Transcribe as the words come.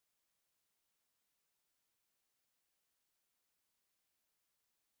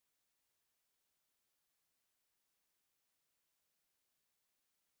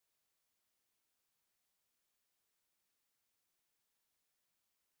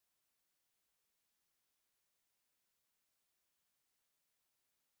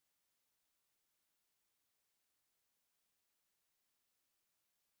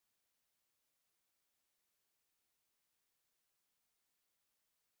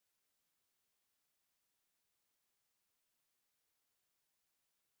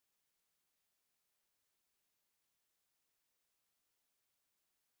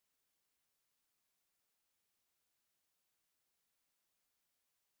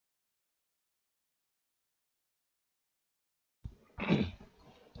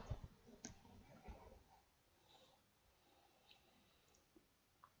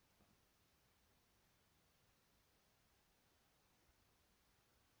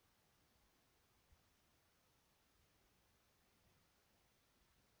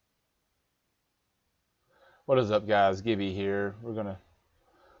What is up, guys? Gibby here. We're gonna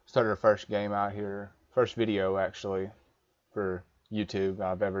start our first game out here, first video actually for YouTube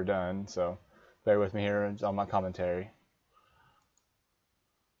I've ever done. So bear with me here on my commentary.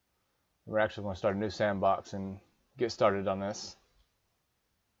 We're actually going to start a new sandbox and get started on this.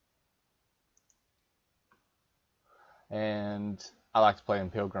 And I like to play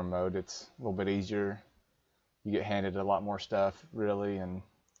in Pilgrim mode. It's a little bit easier. You get handed a lot more stuff, really, and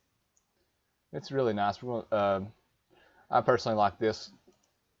it's really nice. I personally like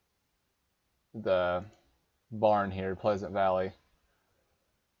the barn here, Pleasant Valley,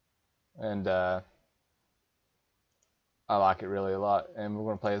 and I like it really a lot. And we're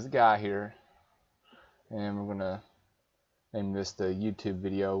going to play as a guy here, and we're going to name this the YouTube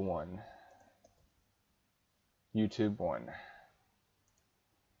video 1. YouTube 1.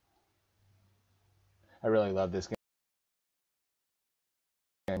 I really love this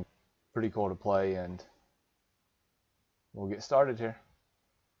game. Pretty cool to play, and we'll get started here.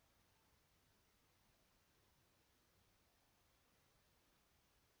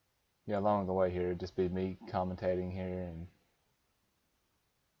 Yeah, along the way here, it'd just be me commentating here, and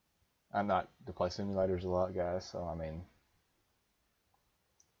I'm not to play simulators a lot, guys, so I mean,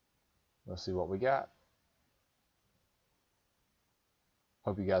 we'll see what we got.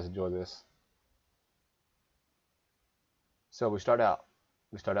 Hope you guys enjoy this. So we start out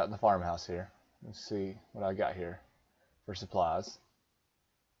in the farmhouse here. Let's see what I got here for supplies.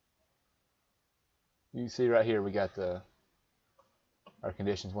 You can see right here we got our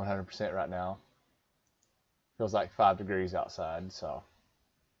conditions 100% right now. Feels like 5 degrees outside, so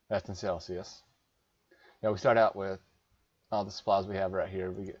that's in Celsius. Now we start out with all the supplies we have right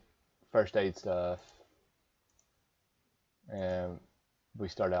here. We get first aid stuff, and we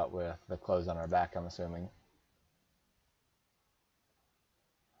start out with the clothes on our back, I'm assuming.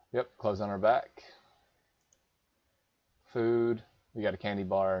 Yep, clothes on our back. Food, we got a candy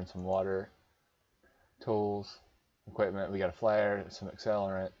bar and some water. Tools, equipment, we got a flare, some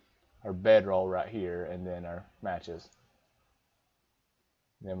accelerant, our bedroll right here, and then our matches.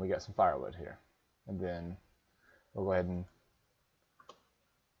 Then we got some firewood here. And then we'll go ahead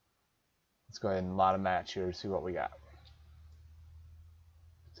and light a match here to see what we got.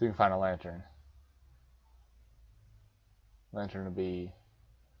 So we can find a lantern. Lantern would be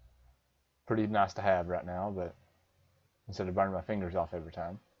pretty nice to have right now, but instead of burning my fingers off every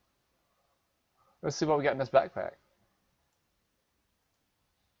time. Let's see what we got in this backpack.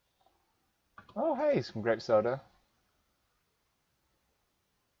 Oh, hey, some grape soda.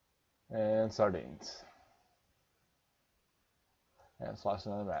 And sardines. And slice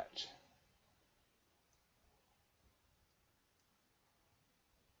another match.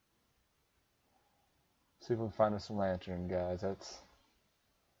 See if we can find us some lantern, guys. That'll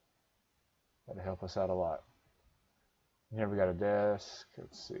help us out a lot. Here we got a desk.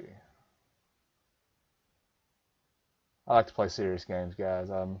 Let's see. I like to play serious games, guys.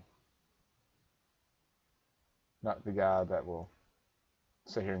 I'm not the guy that will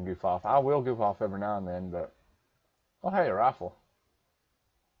sit here and goof off. I will goof off every now and then, but oh, hey, a rifle.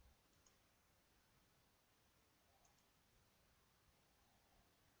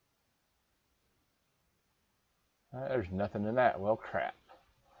 There's nothing in that. Well, crap.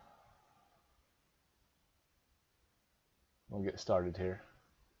 We'll get started here.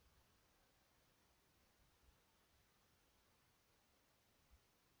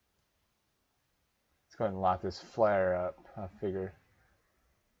 Let's go ahead and light this flare up. I figure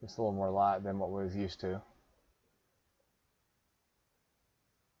it's a little more light than what we was used to.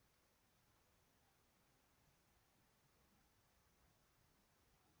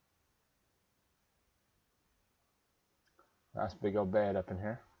 Nice big old bed up in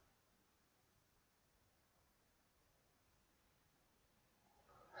here.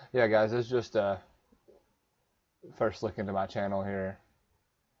 Yeah, guys, this is just a first look into my channel here.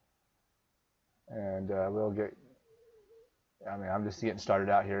 And we'll get, I mean, I'm just getting started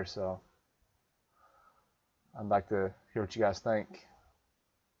out here, so I'd like to hear what you guys think.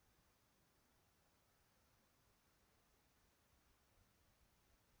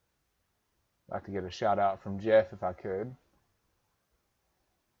 I'd like to get a shout out from Jeff if I could.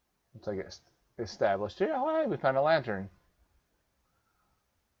 Once I get established here, oh, hey, we found a lantern.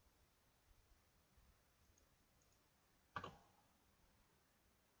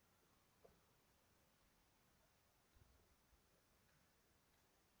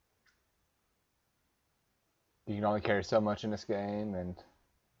 You can only carry so much in this game, and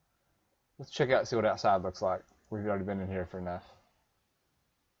let's check out, see what outside looks like. We've already been in here for enough.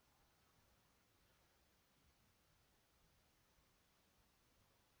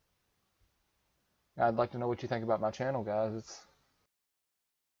 I'd like to know what you think about my channel, guys.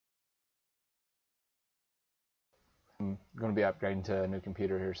 I'm going to be upgrading to a new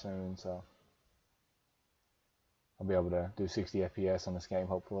computer here soon, so I'll be able to do 60 FPS on this game,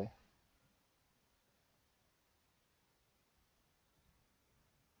 hopefully.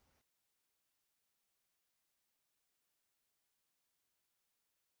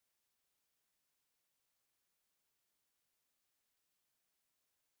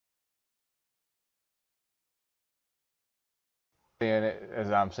 Seeing it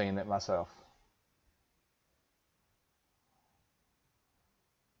as I'm seeing it myself.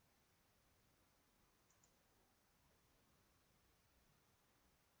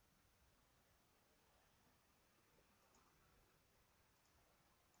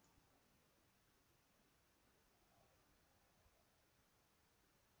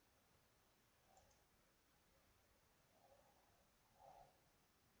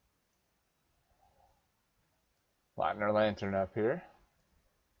 Lighting our lantern up here.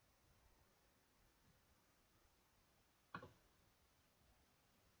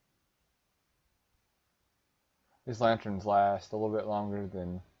 These lanterns last a little bit longer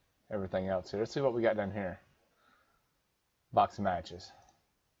than everything else here. Let's see what we got down here. Box of matches.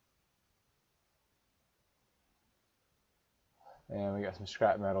 And we got some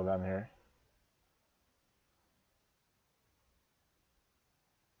scrap metal down here.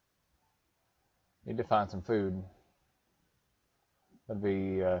 Need to find some food. That'd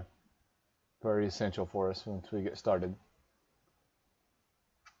be very essential for us once we get started.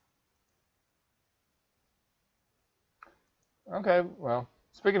 Okay, well,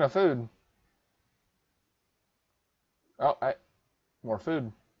 speaking of food. Oh, more food.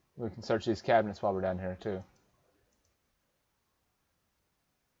 We can search these cabinets while we're down here, too.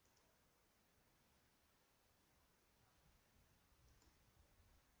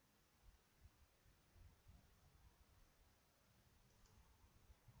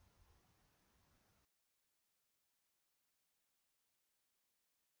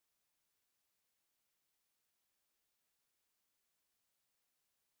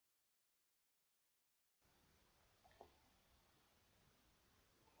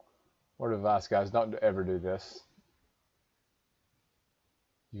 Word of advice, guys, don't ever do this.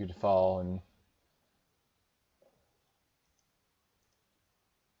 You could fall and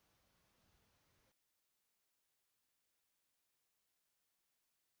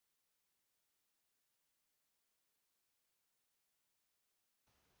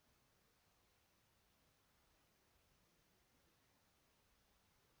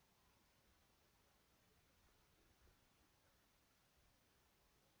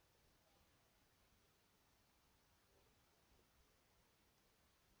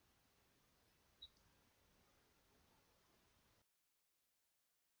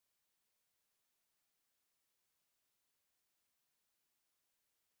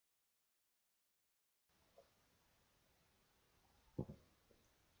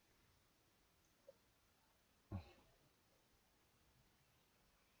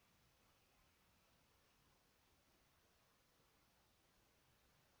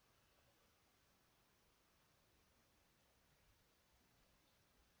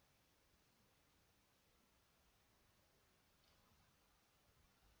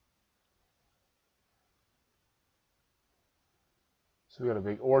so we got a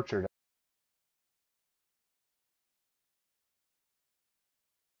big orchard.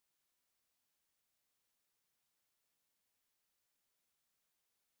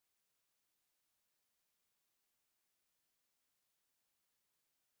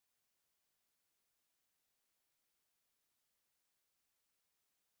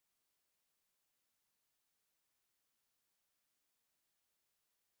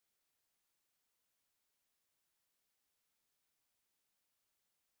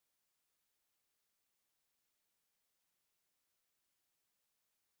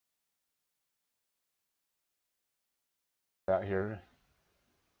 Out here.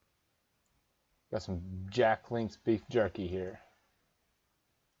 Got some Jack Link's beef jerky here.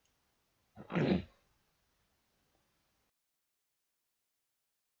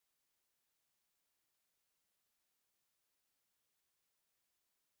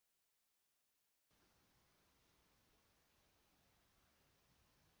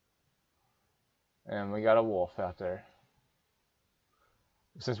 And we got a wolf out there.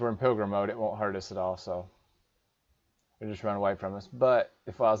 Since we're in pilgrim mode, it won't hurt us at all, so it'll just run away from us. But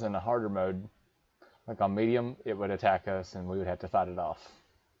if I was in a harder mode, Like on medium, it would attack us and we would have to fight it off.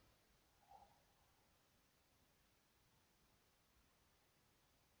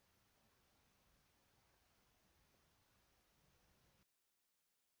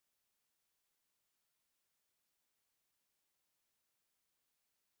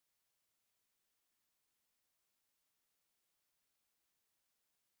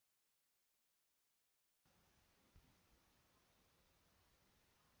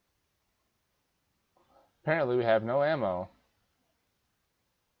 Apparently we have no ammo.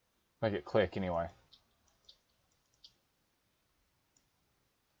 Make it click anyway.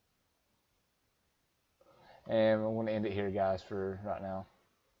 And I'm going to end it here, guys, for right now.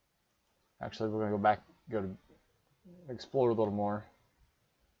 Actually, we're going to go to explore a little more.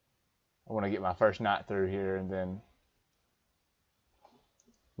 I want to get my first night through here, and then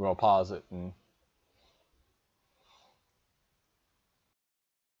we'll pause it and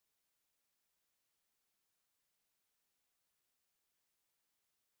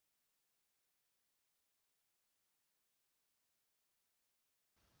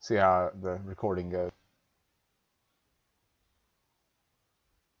see how the recording goes.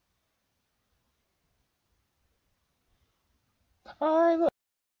 Alright,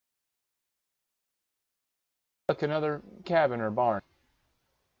 look, another cabin or barn.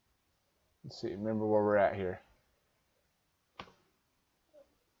 Let's see, remember where we're at here.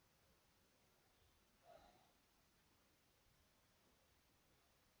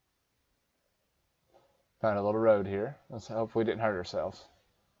 Found a little road here. Let's hope we didn't hurt ourselves.